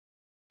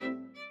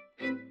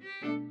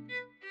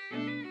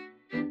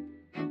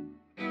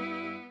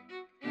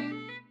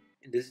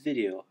this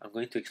video, I'm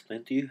going to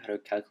explain to you how to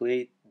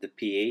calculate the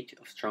pH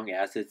of strong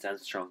acids and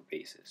strong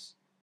bases.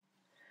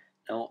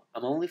 Now,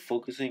 I'm only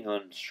focusing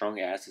on strong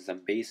acids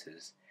and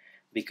bases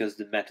because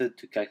the method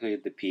to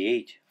calculate the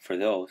pH for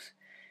those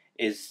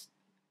is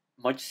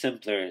much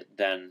simpler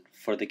than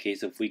for the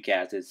case of weak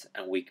acids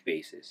and weak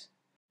bases.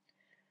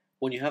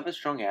 When you have a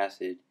strong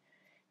acid,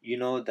 you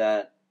know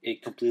that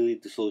it completely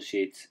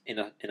dissociates in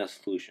a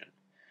solution.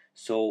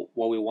 So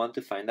what we want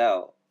to find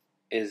out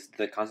is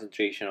the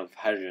concentration of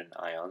hydrogen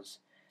ions,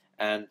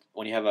 and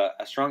when you have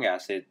a strong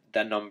acid,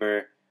 that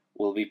number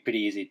will be pretty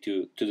easy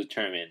to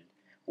determine,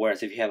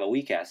 whereas if you have a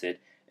weak acid,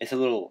 it's a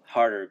little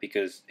harder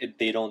because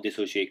they don't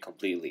dissociate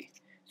completely,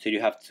 so you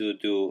have to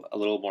do a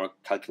little more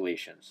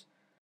calculations.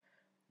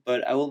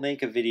 But I will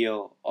make a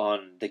video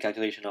on the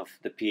calculation of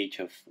the pH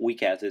of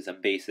weak acids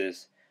and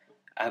bases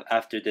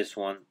after this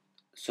one,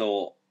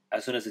 so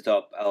as soon as it's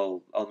up,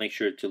 I'll make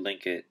sure to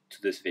link it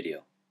to this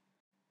video.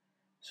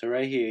 So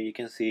right here you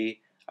can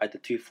see are the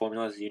three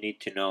formulas you need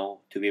to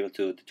know to be able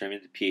to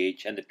determine the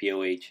pH and the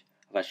pOH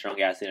of a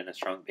strong acid and a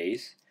strong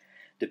base.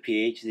 The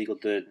pH is equal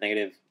to the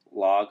negative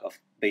log of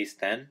base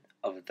 10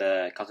 of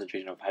the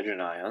concentration of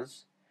hydrogen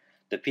ions.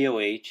 The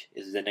pOH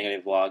is the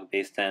negative log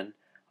base 10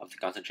 of the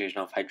concentration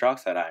of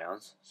hydroxide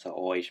ions, so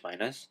OH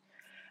minus.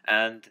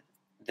 And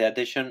the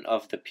addition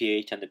of the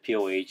pH and the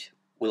pOH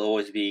will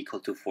always be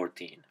equal to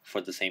 14 for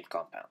the same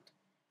compound.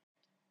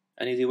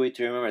 An easy way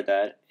to remember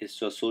that is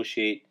to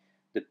associate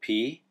the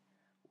P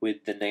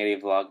with the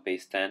negative log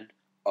base 10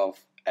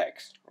 of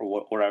X,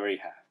 or whatever you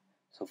have.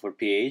 So for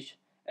pH,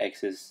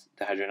 X is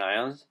the hydrogen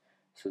ions,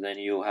 so then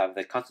you have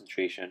the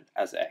concentration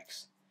as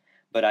X.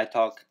 But I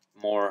talk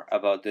more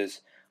about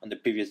this on the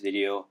previous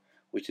video,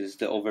 which is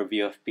the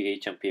overview of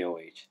pH and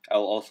pOH.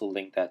 I'll also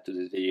link that to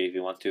this video if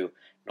you want to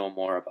know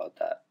more about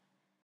that.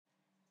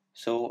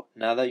 So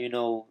now that you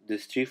know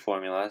these three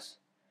formulas,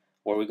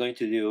 what we're going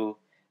to do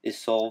is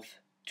solve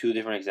two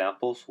different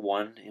examples,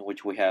 one in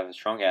which we have a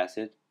strong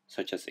acid,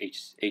 such as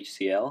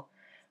HCl,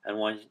 and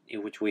one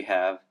in which we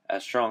have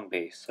a strong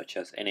base, such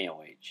as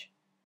NaOH.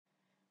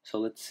 So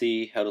let's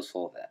see how to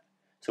solve that.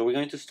 So we're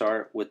going to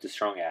start with the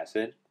strong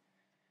acid.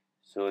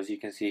 So as you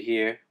can see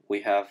here,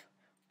 we have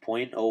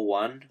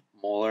 0.01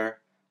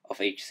 molar of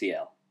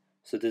HCl.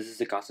 So this is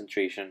the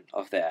concentration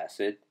of the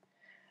acid.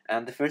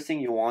 And the first thing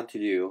you want to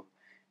do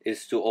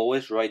is to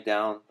always write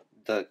down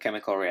the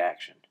chemical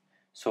reaction.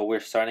 So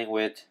we're starting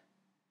with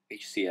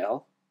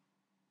HCl,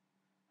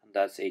 and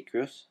that's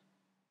aqueous,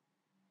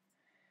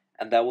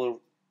 and that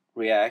will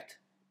react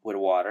with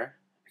water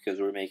because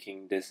we're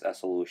making this a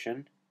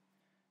solution,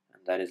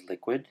 and that is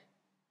liquid,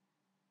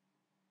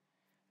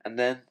 and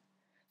then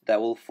that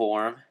will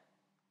form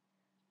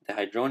the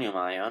hydronium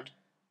ion,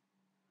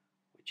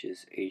 which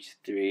is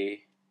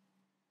H3O+,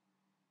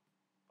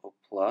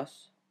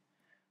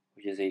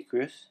 which is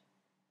aqueous,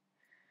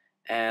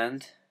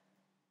 and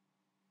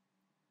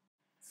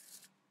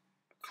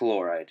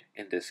chloride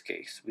in this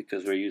case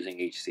because we're using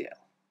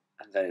HCl,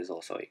 and that is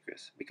also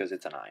aqueous because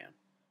it's an ion.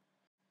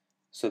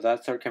 So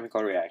that's our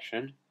chemical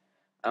reaction,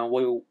 and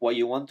what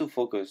you want to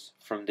focus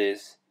from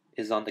this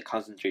is on the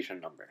concentration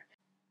number.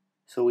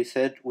 So we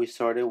said we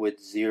started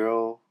with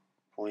 0.01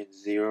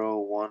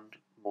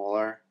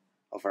 molar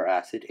of our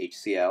acid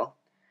HCl,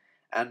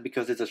 and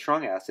because it's a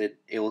strong acid,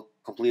 it will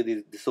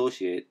completely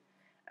dissociate,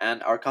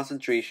 and our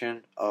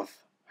concentration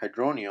of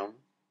hydronium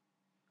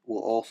will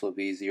also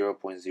be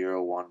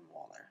 0.01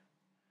 molar.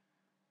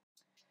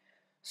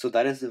 So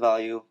that is the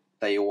value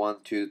that you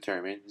want to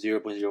determine,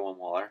 0.01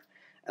 molar,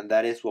 and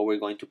that is what we're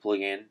going to plug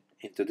in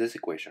into this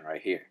equation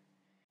right here.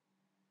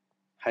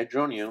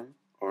 Hydronium,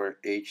 or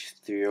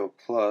H3O+,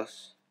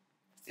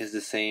 is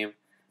the same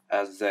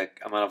as the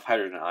amount of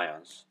hydrogen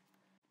ions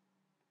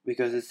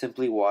because it's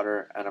simply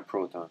water and a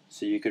proton,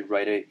 so you could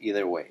write it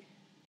either way.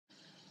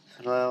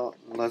 So now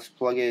let's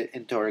plug it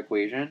into our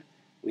equation.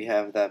 We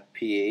have that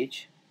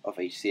pH of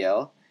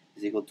HCl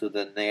is equal to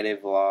the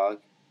negative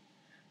log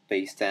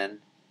base 10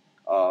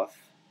 of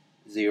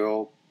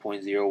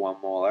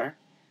 0.01 molar,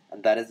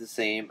 and that is the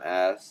same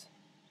as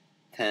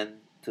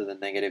 10 to the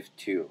negative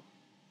 2.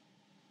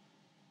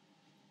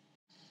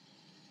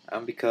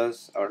 And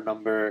because our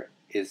number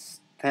is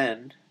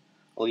 10,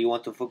 all you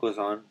want to focus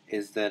on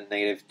is the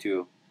negative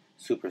 2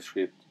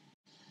 superscript.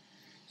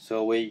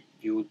 So what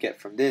you would get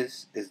from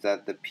this is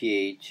that the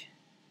pH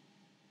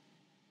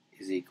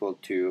is equal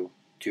to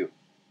 2.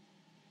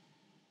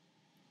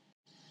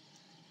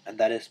 And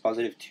that is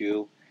positive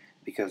 2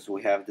 because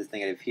we have this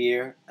negative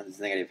here and this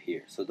negative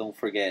here. So don't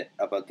forget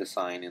about the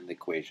sign in the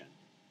equation.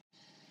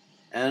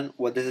 And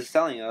what this is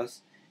telling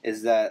us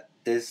is that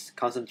this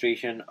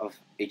concentration of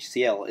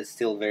HCl is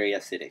still very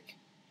acidic.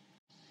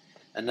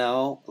 And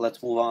now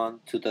let's move on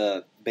to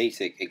the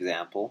basic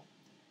example.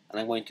 And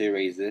I'm going to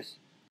erase this.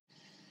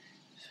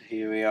 So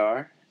here we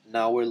are.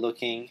 Now we're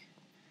looking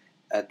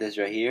at this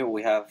right here.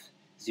 We have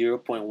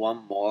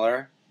 0.1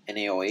 molar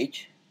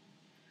NaOH.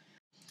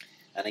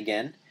 And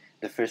again,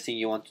 the first thing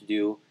you want to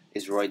do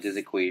is write this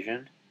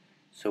equation.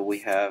 So we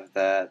have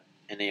that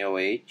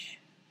NaOH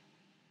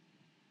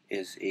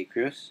is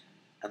aqueous,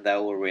 and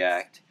that will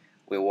react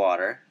with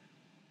water,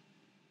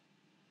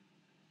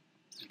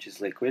 which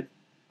is liquid,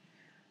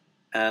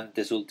 and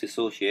this will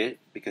dissociate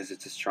because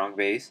it's a strong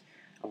base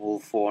and will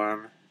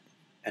form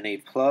Na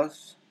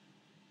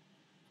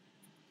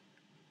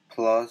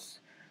plus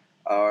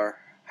our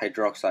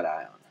hydroxide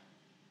ion.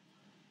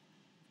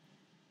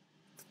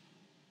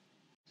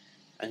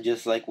 And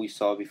just like we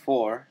saw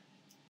before,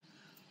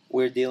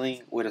 we're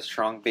dealing with a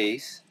strong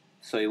base,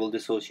 so it will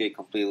dissociate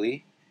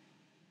completely.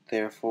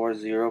 Therefore,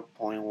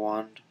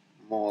 0.1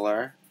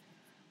 molar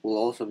will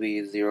also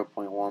be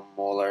 0.1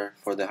 molar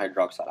for the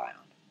hydroxide ion.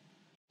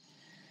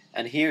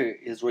 And here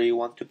is where you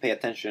want to pay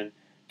attention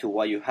to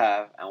what you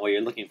have and what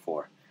you're looking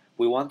for.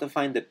 We want to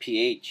find the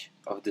pH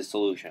of this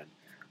solution,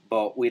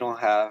 but we don't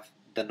have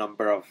the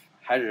number of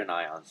hydrogen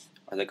ions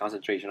or the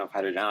concentration of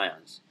hydrogen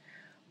ions.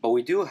 But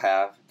we do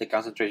have the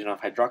concentration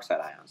of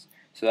hydroxide ions.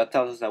 So that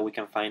tells us that we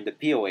can find the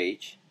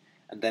pOH,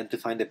 and then to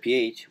find the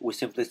pH, we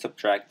simply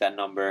subtract that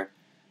number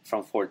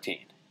from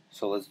 14.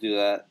 So let's do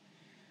that.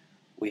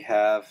 We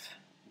have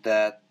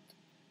that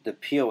the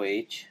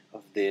pOH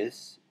of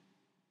this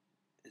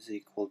is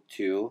equal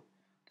to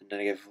the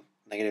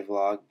negative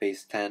log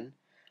base 10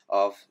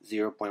 of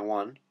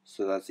 0.1,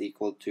 so that's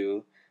equal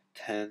to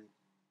 10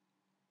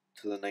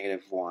 to the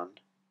negative 1.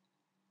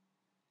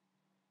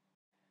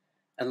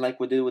 And like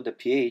we did with the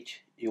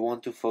pH, you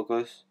want to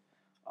focus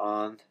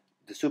on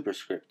the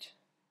superscript,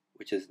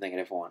 which is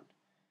negative 1,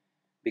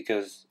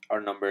 because our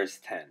number is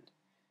 10.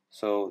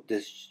 So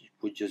this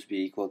would just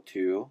be equal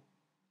to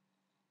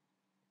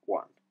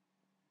 1.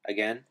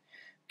 Again,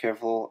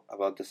 careful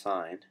about the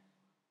sign.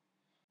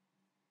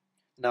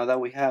 Now that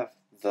we have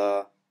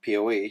the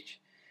pOH,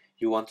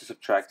 you want to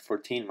subtract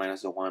 14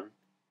 minus the 1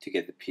 to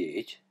get the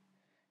pH.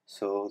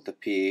 So the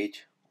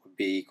pH would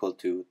be equal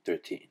to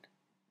 13.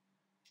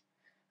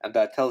 And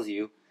that tells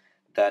you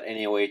that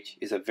NaOH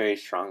is a very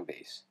strong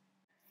base.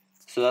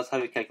 So that's how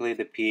you calculate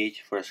the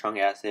pH for a strong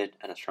acid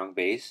and a strong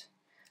base.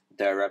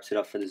 That wraps it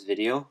up for this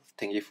video.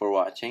 Thank you for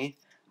watching.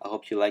 I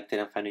hope you liked it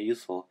and found it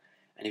useful.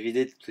 And if you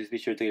did, please be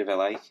sure to give it a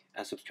like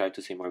and subscribe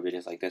to see more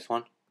videos like this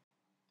one.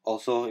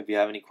 Also, if you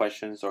have any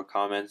questions or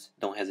comments,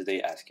 don't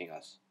hesitate asking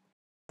us.